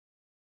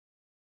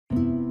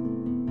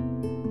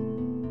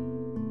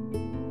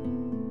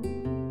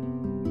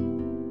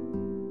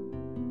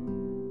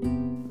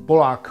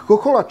Polák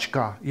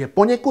chocholačka je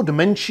poněkud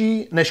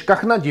menší než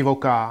kachna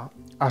divoká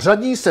a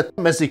řadí se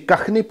mezi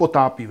kachny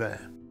potápivé.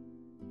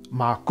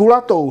 Má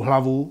kulatou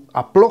hlavu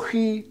a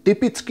plochý,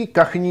 typický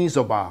kachní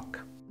zobák.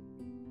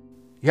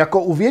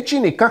 Jako u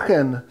většiny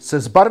kachen se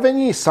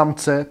zbarvení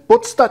samce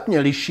podstatně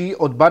liší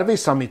od barvy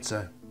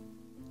samice.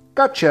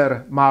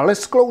 Kačer má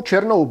lesklou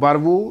černou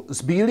barvu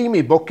s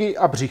bílými boky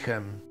a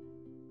břichem.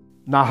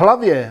 Na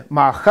hlavě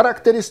má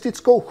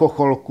charakteristickou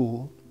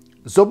chocholku,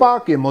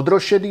 zobák je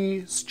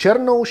modrošedý s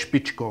černou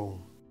špičkou.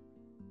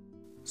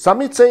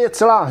 Samice je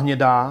celá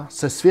hnědá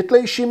se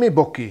světlejšími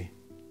boky.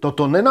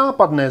 Toto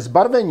nenápadné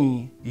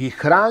zbarvení ji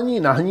chrání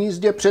na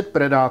hnízdě před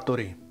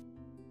predátory.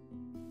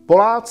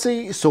 Poláci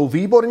jsou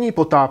výborní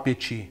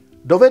potápěči.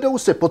 Dovedou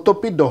se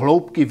potopit do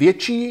hloubky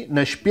větší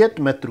než 5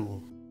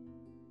 metrů.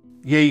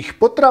 Jejich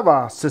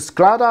potrava se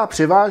skládá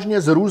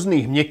převážně z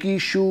různých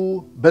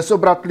měkkýšů,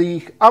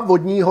 bezobratlých a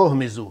vodního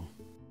hmyzu.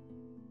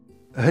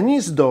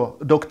 Hnízdo,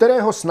 do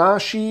kterého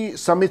snáší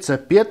samice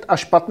 5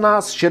 až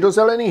 15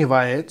 šedozelených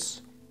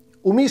vajec,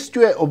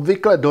 umísťuje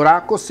obvykle do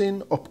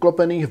rákosin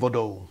obklopených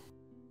vodou.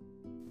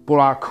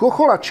 Polák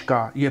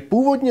chocholačka je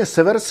původně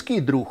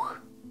severský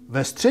druh.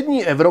 Ve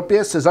střední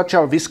Evropě se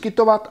začal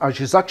vyskytovat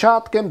až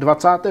začátkem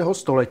 20.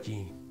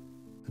 století.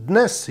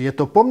 Dnes je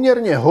to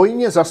poměrně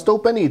hojně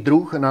zastoupený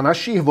druh na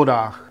našich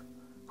vodách.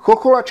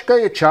 Chocholačka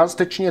je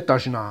částečně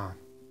tažná.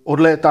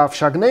 Odlétá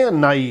však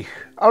nejen na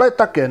jih, ale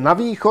také na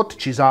východ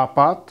či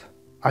západ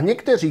a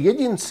někteří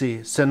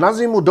jedinci se na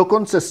zimu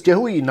dokonce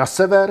stěhují na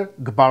sever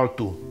k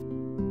Baltu.